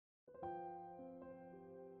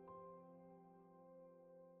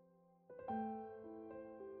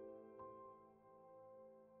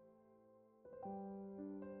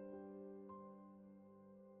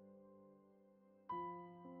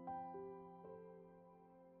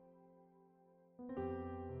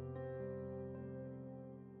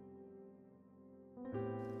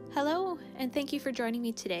Hello, and thank you for joining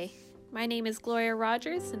me today. My name is Gloria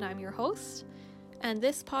Rogers, and I'm your host. And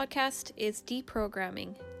this podcast is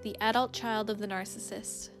Deprogramming, the adult child of the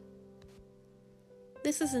narcissist.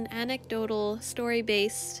 This is an anecdotal,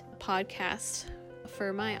 story-based podcast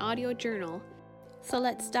for my audio journal. So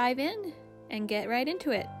let's dive in and get right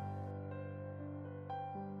into it.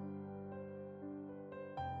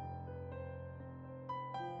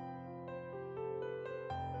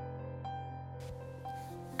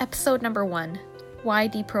 Episode number 1, Why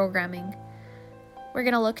Deprogramming? We're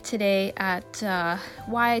going to look today at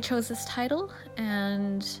why I chose this title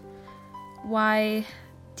and why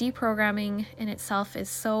deprogramming in itself is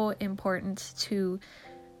so important to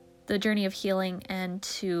the journey of healing and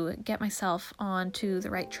to get myself onto the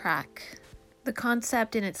right track. The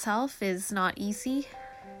concept in itself is not easy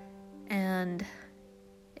and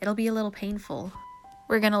it'll be a little painful.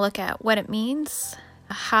 We're going to look at what it means,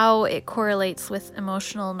 how it correlates with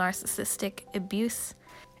emotional narcissistic abuse,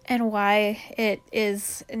 and why it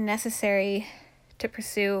is necessary to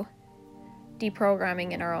pursue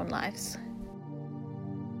deprogramming in our own lives.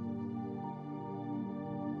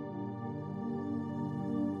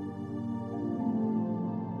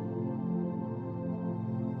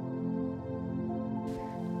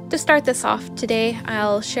 To start this off today,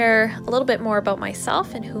 I'll share a little bit more about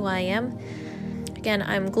myself and who I am. Again,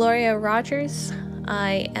 I'm Gloria Rogers.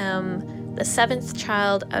 I am the 7th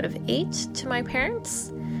child out of 8 to my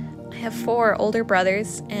parents. I have 4 older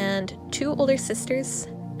brothers and 2 older sisters,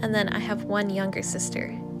 and then I have 1 younger sister.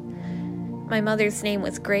 My mother's name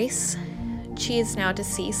was Grace. She is now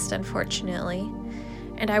deceased, unfortunately,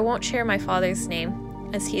 and I won't share my father's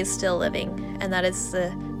name as he is still living, and that is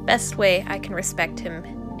the best way I can respect him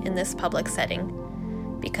in this public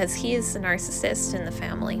setting, because he is the narcissist in the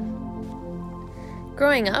family.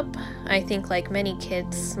 Growing up, I think like many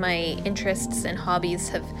kids, my interests and hobbies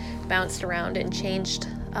have bounced around and changed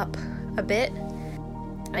up a bit.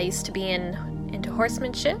 I used to be into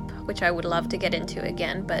horsemanship, which I would love to get into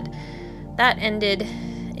again, but that ended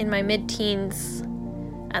in my mid-teens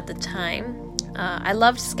at the time. I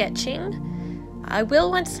loved sketching. I will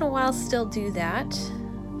once in a while still do that.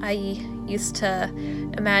 I used to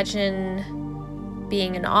imagine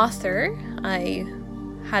being an author. I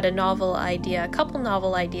had a couple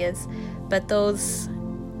novel ideas, but those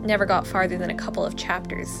never got farther than a couple of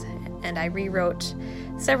chapters, and I rewrote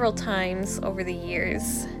several times over the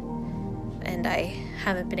years, and I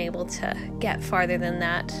haven't been able to get farther than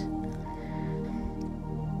that.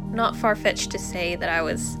 Not far-fetched to say that I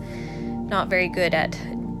was not very good at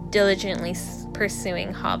diligently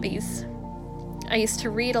pursuing hobbies. I used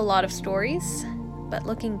to read a lot of stories, but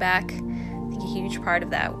looking back, I think a huge part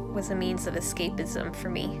of that was a means of escapism for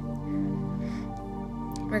me.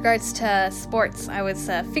 In regards to sports, I was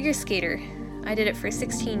a figure skater. I did it for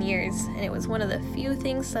 16 years, and it was one of the few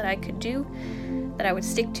things that I could do that I would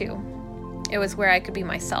stick to. It was where I could be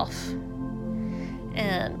myself.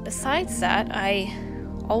 And besides that, I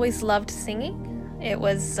always loved singing. It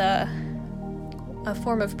was a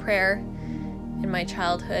form of prayer in my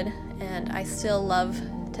childhood, and I still love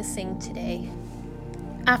to sing today.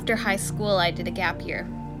 After high school, I did a gap year.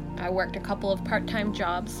 I worked a couple of part-time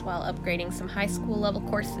jobs while upgrading some high school level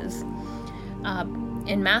courses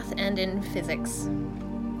in math and in physics.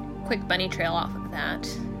 Quick bunny trail off of that.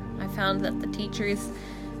 I found that the teachers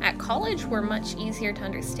at college were much easier to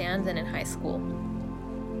understand than in high school.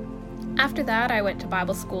 After that, I went to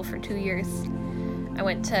Bible school for 2 years. I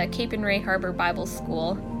went to Cape and Ray Harbor Bible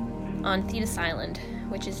School on Thetis Island,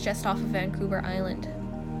 which is just off of Vancouver Island.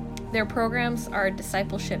 Their programs are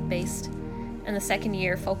discipleship-based, and the second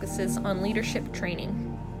year focuses on leadership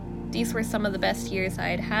training. These were some of the best years I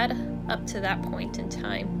had had up to that point in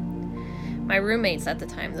time. My roommates at the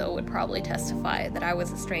time, though, would probably testify that I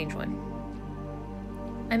was a strange one.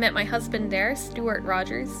 I met my husband there, Stuart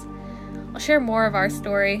Rogers. I'll share more of our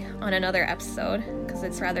story on another episode, because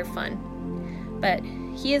it's rather fun. But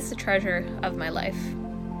he is the treasure of my life.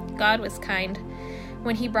 God was kind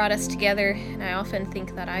when he brought us together, and I often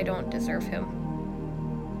think that I don't deserve him.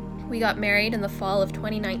 We got married in the fall of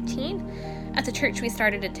 2019 at the church we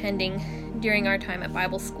started attending during our time at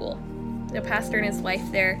Bible school. The pastor and his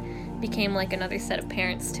wife there became like another set of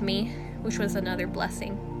parents to me, which was another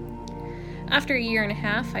blessing. After a year and a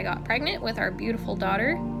half, I got pregnant with our beautiful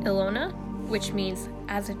daughter, Ilona, which means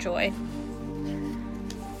as a joy.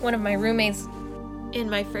 One of my roommates in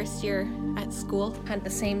my first year at school had the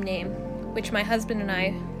same name, which my husband and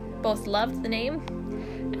I both loved the name,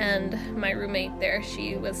 and my roommate there,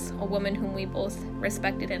 she was a woman whom we both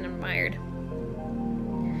respected and admired.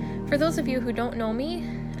 For those of you who don't know me,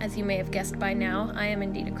 as you may have guessed by now, I am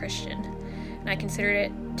indeed a Christian. and I consider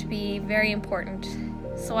it to be very important.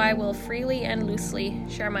 So I will freely and loosely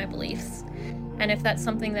share my beliefs. And if that's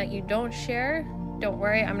something that you don't share, don't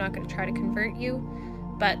worry, I'm not going to try to convert you.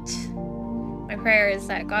 But my prayer is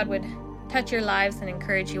that God would touch your lives and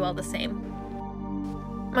encourage you all the same.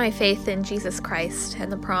 My faith in Jesus Christ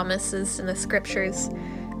and the promises in the scriptures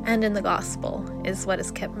and in the gospel is what has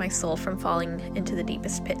kept my soul from falling into the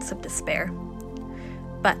deepest pits of despair.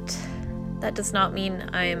 But that does not mean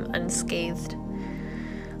I am unscathed.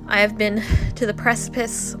 I have been to the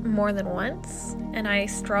precipice more than once, and I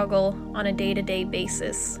struggle on a day-to-day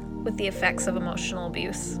basis with the effects of emotional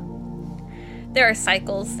abuse. There are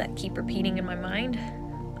cycles that keep repeating in my mind.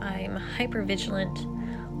 I'm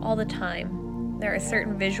hypervigilant all the time. There are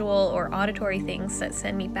certain visual or auditory things that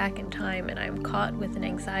send me back in time, and I'm caught with an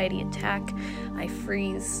anxiety attack. I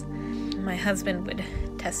freeze. My husband would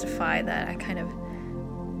testify that I kind of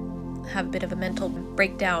have a bit of a mental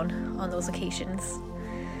breakdown on those occasions.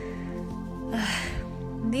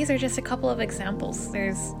 These are just a couple of examples.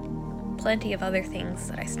 There's plenty of other things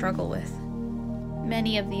that I struggle with.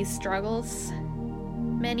 Many of these struggles,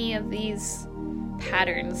 many of these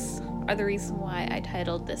patterns are the reason why I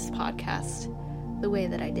titled this podcast the way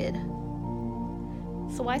that I did.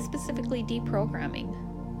 So why specifically deprogramming?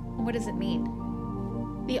 What does it mean?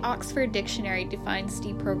 The Oxford Dictionary defines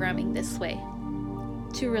deprogramming this way: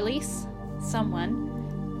 to release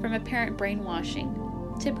someone from apparent brainwashing,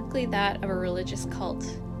 typically that of a religious cult,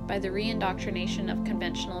 by the re-indoctrination of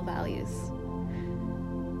conventional values.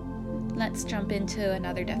 Let's jump into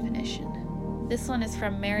another definition. This one is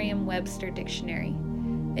from Merriam-Webster Dictionary.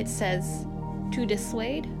 It says, to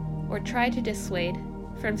dissuade or try to dissuade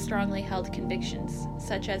from strongly held convictions,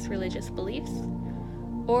 such as religious beliefs,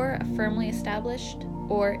 or a firmly established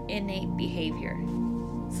or innate behavior.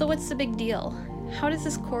 So what's the big deal? How does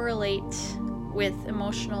this correlate with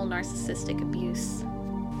emotional narcissistic abuse?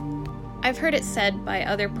 I've heard it said by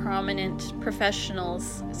other prominent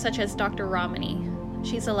professionals, such as Dr. Romani,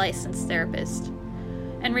 she's a licensed therapist,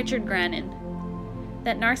 and Richard Grannon,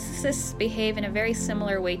 that narcissists behave in a very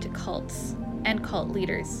similar way to cults and cult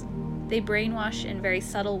leaders. They brainwash in very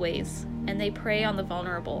subtle ways, and they prey on the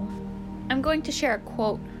vulnerable. I'm going to share a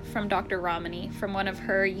quote from Dr. Romani from one of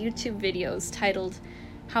her YouTube videos titled,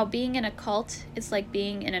 How Being in a Cult is Like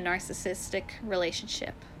Being in a Narcissistic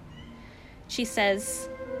Relationship. She says,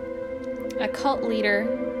 a cult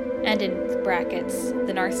leader, and in brackets,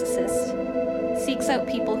 the narcissist, seeks out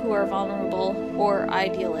people who are vulnerable or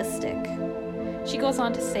idealistic. She goes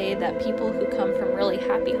on to say that people who come from really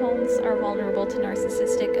happy homes are vulnerable to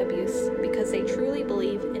narcissistic abuse because they truly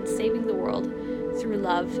believe in saving the world through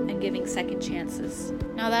love and giving second chances.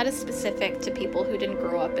 Now that is specific to people who didn't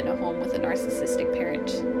grow up in a home with a narcissistic parent.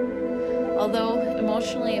 Although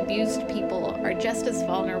emotionally abused people are just as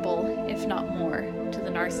vulnerable, if not more, to the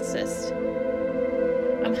narcissist.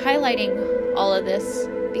 I'm highlighting all of this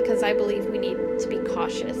because I believe we need to be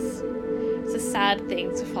cautious. It's a sad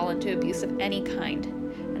thing to fall into abuse of any kind,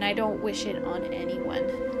 and I don't wish it on anyone.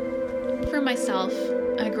 For myself,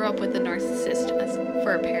 I grew up with a narcissist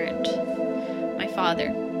for a parent, my father.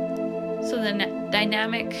 So the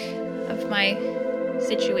dynamic of my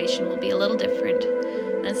situation will be a little different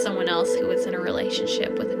than someone else who was in a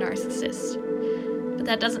relationship with a narcissist. But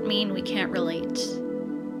that doesn't mean we can't relate.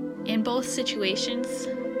 In both situations,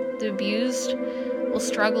 the abused will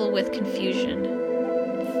struggle with confusion,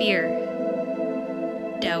 fear,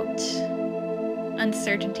 doubt,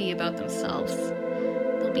 uncertainty about themselves.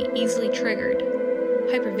 They'll be easily triggered,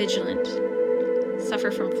 hypervigilant,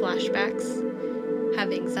 suffer from flashbacks,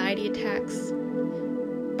 have anxiety attacks,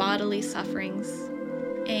 bodily sufferings,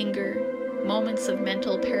 anger, moments of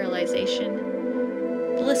mental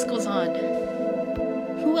paralyzation. The list goes on.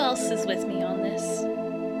 Who else is with me on this?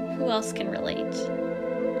 Who else can relate?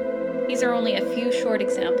 These are only a few short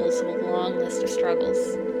examples of a long list of struggles.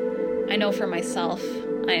 I know for myself,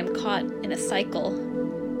 I am caught in a cycle.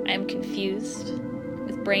 I am confused,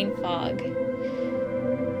 with brain fog,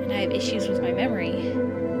 and I have issues with my memory,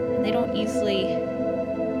 and they don't easily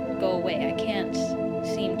go away. I can't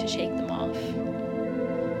seem to shake them off.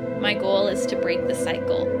 My goal is to break the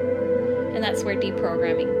cycle, and that's where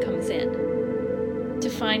deprogramming comes in. To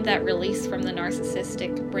find that release from the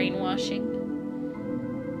narcissistic brainwashing,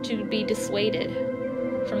 to be dissuaded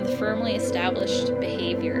from the firmly established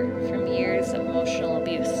behavior from years of emotional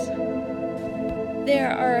abuse.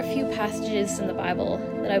 There are a few passages in the Bible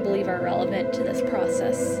that I believe are relevant to this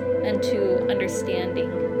process and to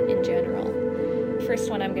understanding in general. The first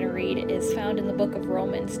one I'm going to read is found in the book of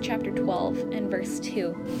Romans, chapter 12, and verse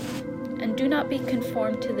 2. And do not be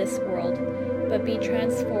conformed to this world, but be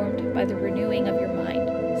transformed by the renewing of your mind,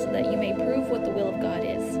 so that you may prove what the will of God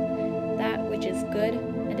is, that which is good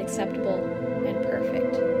and acceptable and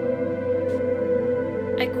perfect.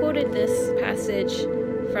 I quoted this passage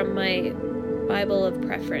from my Bible of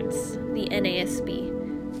preference, the NASB.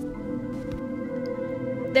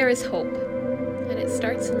 There is hope, and it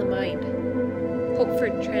starts in the mind. Hope for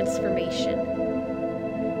transformation.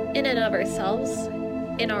 In and of ourselves,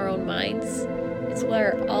 in our own minds, it's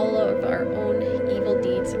where all of our own evil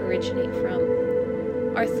deeds originate from.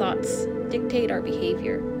 Our thoughts dictate our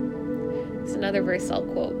behavior. There's another verse I'll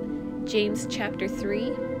quote. James chapter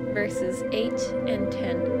 3, verses 8 and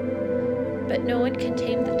 10. But no one can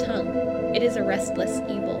tame the tongue. It is a restless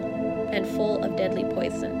evil, and full of deadly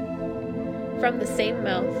poison. From the same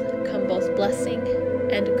mouth come both blessing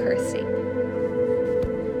and cursing.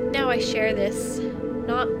 Now I share this,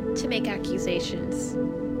 not to make accusations,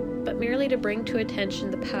 but merely to bring to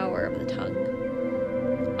attention the power of the tongue.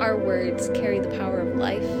 Our words carry the power of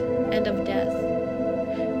life and of death.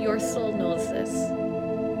 Your soul knows this.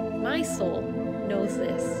 My soul knows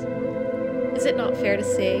this. Is it not fair to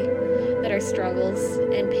say that our struggles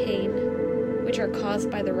and pain, which are caused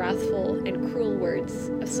by the wrathful and cruel words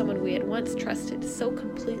of someone we had once trusted so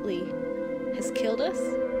completely, has killed us?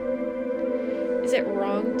 Is it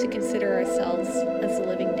wrong to consider ourselves as the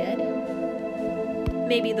living dead?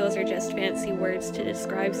 Maybe those are just fancy words to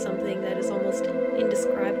describe something that is almost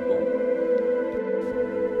indescribable.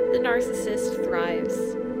 The narcissist thrives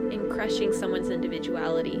in crushing someone's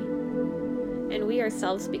individuality, and we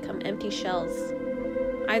ourselves become empty shells,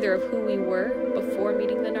 either of who we were before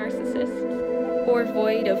meeting the narcissist, or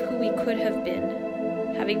void of who we could have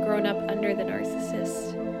been, having grown up under the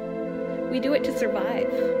narcissist. We do it to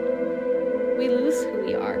survive. We lose who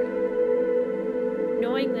we are.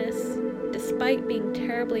 Knowing this, despite being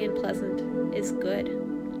terribly unpleasant, is good.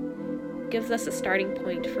 It gives us a starting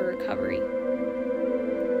point for recovery.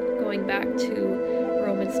 Going back to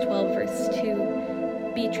Romans 12, verse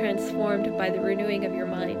 2, be transformed by the renewing of your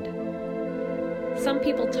mind. Some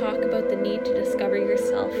people talk about the need to discover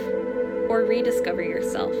yourself, or rediscover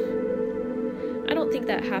yourself. I don't think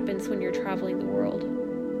that happens when you're traveling the world,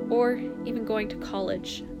 or even going to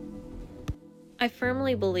college. I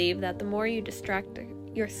firmly believe that the more you distract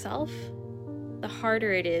yourself, the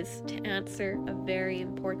harder it is to answer a very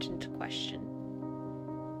important question.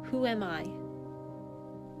 Who am I?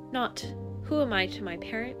 Not who am I to my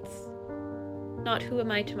parents, not who am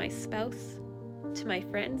I to my spouse, to my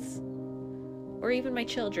friends, or even my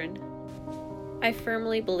children. I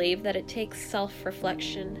firmly believe that it takes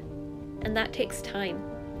self-reflection, and that takes time.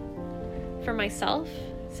 For myself,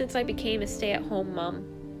 since I became a stay-at-home mom,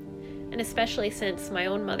 and especially since my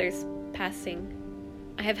own mother's passing,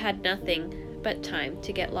 I have had nothing but time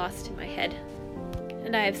to get lost in my head.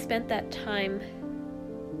 And I have spent that time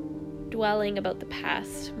dwelling about the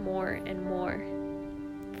past more and more.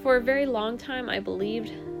 For a very long time, I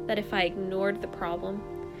believed that if I ignored the problem,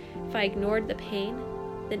 if I ignored the pain,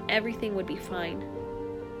 then everything would be fine.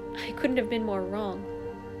 I couldn't have been more wrong.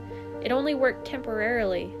 It only worked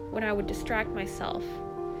temporarily when I would distract myself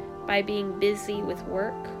by being busy with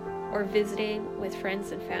work or visiting with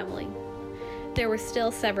friends and family. There were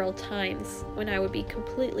still several times when I would be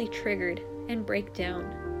completely triggered and break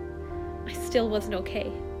down. I still wasn't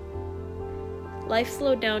okay. Life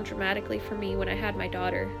slowed down dramatically for me when I had my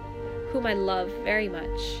daughter, whom I love very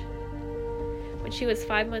much. When she was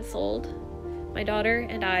 5 months old, my daughter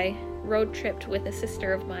and I road tripped with a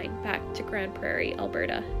sister of mine back to Grand Prairie,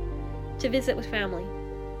 Alberta, to visit with family.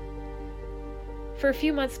 For a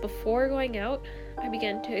few months before going out, I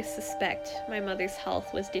began to suspect my mother's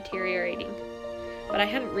health was deteriorating, but I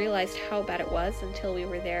hadn't realized how bad it was until we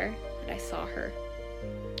were there and I saw her.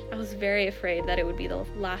 I was very afraid that it would be the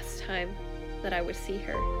last time that I would see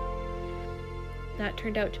her. That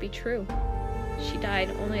turned out to be true. She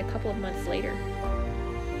died only a couple of months later.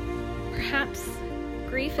 Perhaps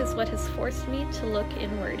grief is what has forced me to look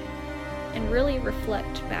inward and really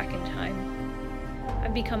reflect back in time.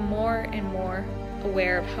 I've become more and more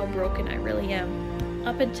aware of how broken I really am.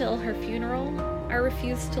 Up until her funeral, I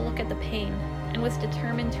refused to look at the pain and was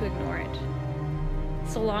determined to ignore it.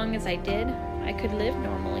 So long as I did, I could live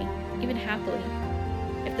normally, even happily.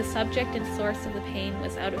 If the subject and source of the pain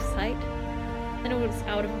was out of sight, then it was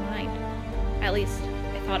out of mind. At least,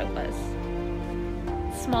 I thought it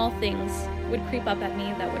was. Small things would creep up at me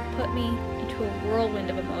that would put me into a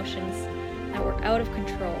whirlwind of emotions that were out of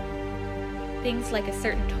control. Things like a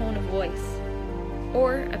certain tone of voice,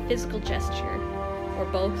 or a physical gesture, or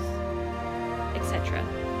both, etc.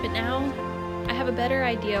 But now, I have a better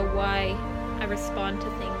idea why I respond to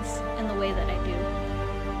things in the way that I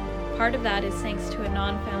do. Part of that is thanks to a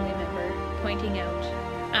non-family member pointing out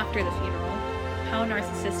after the funeral, how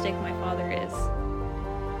narcissistic my father is.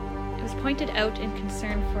 It was pointed out in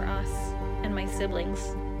concern for us and my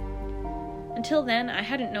siblings. Until then, I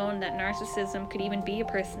hadn't known that narcissism could even be a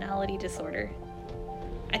personality disorder.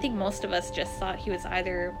 I think most of us just thought he was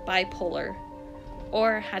either bipolar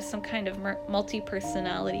or had some kind of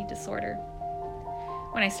multi-personality disorder.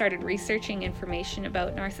 When I started researching information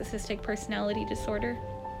about narcissistic personality disorder,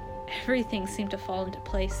 everything seemed to fall into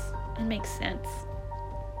place and make sense.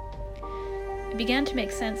 It began to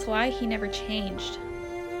make sense why he never changed,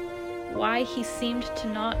 why he seemed to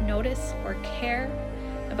not notice or care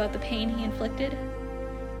about the pain he inflicted,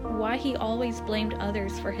 why he always blamed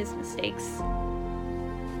others for his mistakes.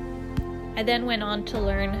 I then went on to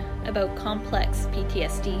learn about complex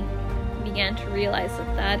PTSD and began to realize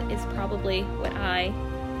that that is probably what I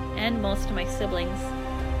and most of my siblings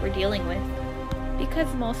were dealing with.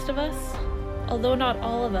 Because most of us, although not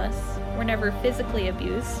all of us, were never physically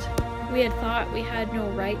abused, we had thought we had no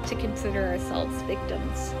right to consider ourselves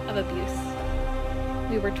victims of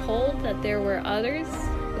abuse. We were told that there were others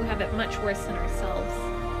who have it much worse than ourselves.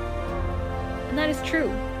 And that is true.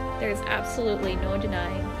 There is absolutely no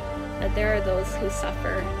denying that there are those who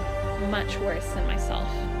suffer much worse than myself.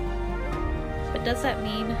 But does that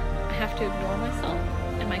mean I have to ignore myself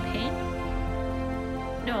and my pain?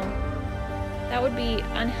 No. That would be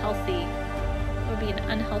unhealthy. That would be an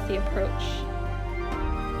unhealthy approach.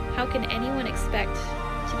 How can anyone expect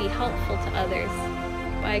to be helpful to others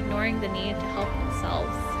by ignoring the need to help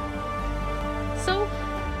themselves? So,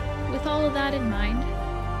 with all of that in mind,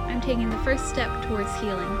 I'm taking the first step towards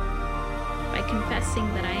healing by confessing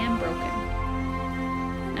that I am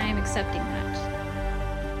broken, and I am accepting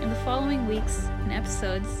that. In the following weeks and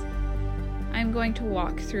episodes, I'm going to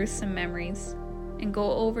walk through some memories and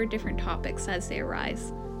go over different topics as they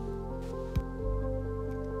arise.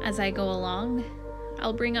 As I go along,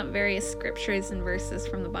 I'll bring up various scriptures and verses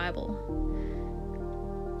from the Bible.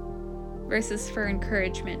 Verses for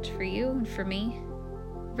encouragement for you and for me.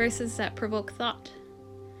 Verses that provoke thought.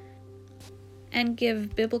 And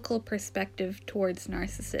give biblical perspective towards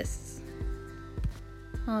narcissists.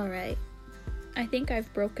 Alright, I think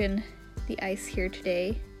I've broken the ice here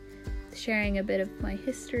today, sharing a bit of my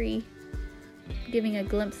history, giving a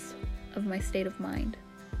glimpse of my state of mind.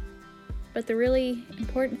 But the really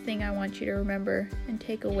important thing I want you to remember and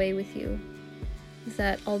take away with you is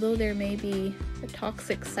that although there may be a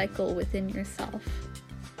toxic cycle within yourself,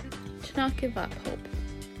 to not give up hope.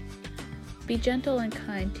 Be gentle and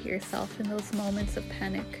kind to yourself in those moments of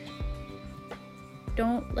panic.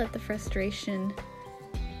 Don't let the frustration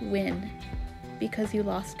win because you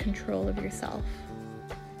lost control of yourself.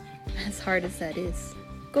 As hard as that is,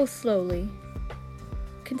 go slowly.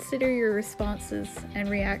 Consider your responses and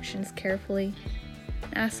reactions carefully.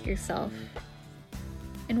 Ask yourself,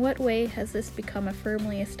 in what way has this become a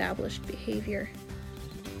firmly established behavior?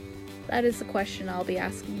 That is the question I'll be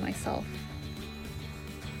asking myself.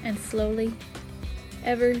 And slowly,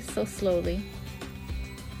 ever so slowly,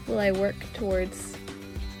 will I work towards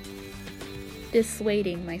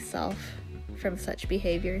dissuading myself from such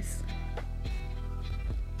behaviors.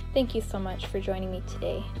 Thank you so much for joining me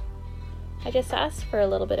today. I just asked for a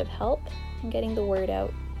little bit of help in getting the word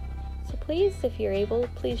out. So please, if you're able,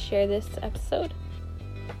 please share this episode.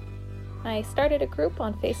 I started a group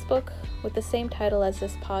on Facebook with the same title as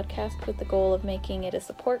this podcast with the goal of making it a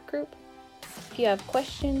support group. If you have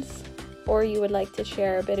questions or you would like to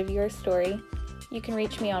share a bit of your story, you can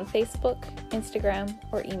reach me on Facebook, Instagram,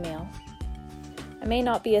 or email. I may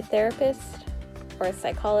not be a therapist or a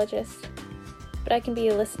psychologist, but I can be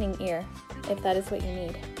a listening ear if that is what you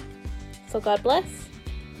need. So God bless.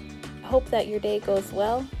 I hope that your day goes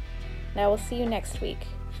well, and I will see you next week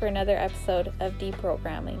for another episode of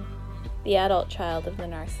Deprogramming, the adult child of the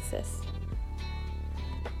narcissist.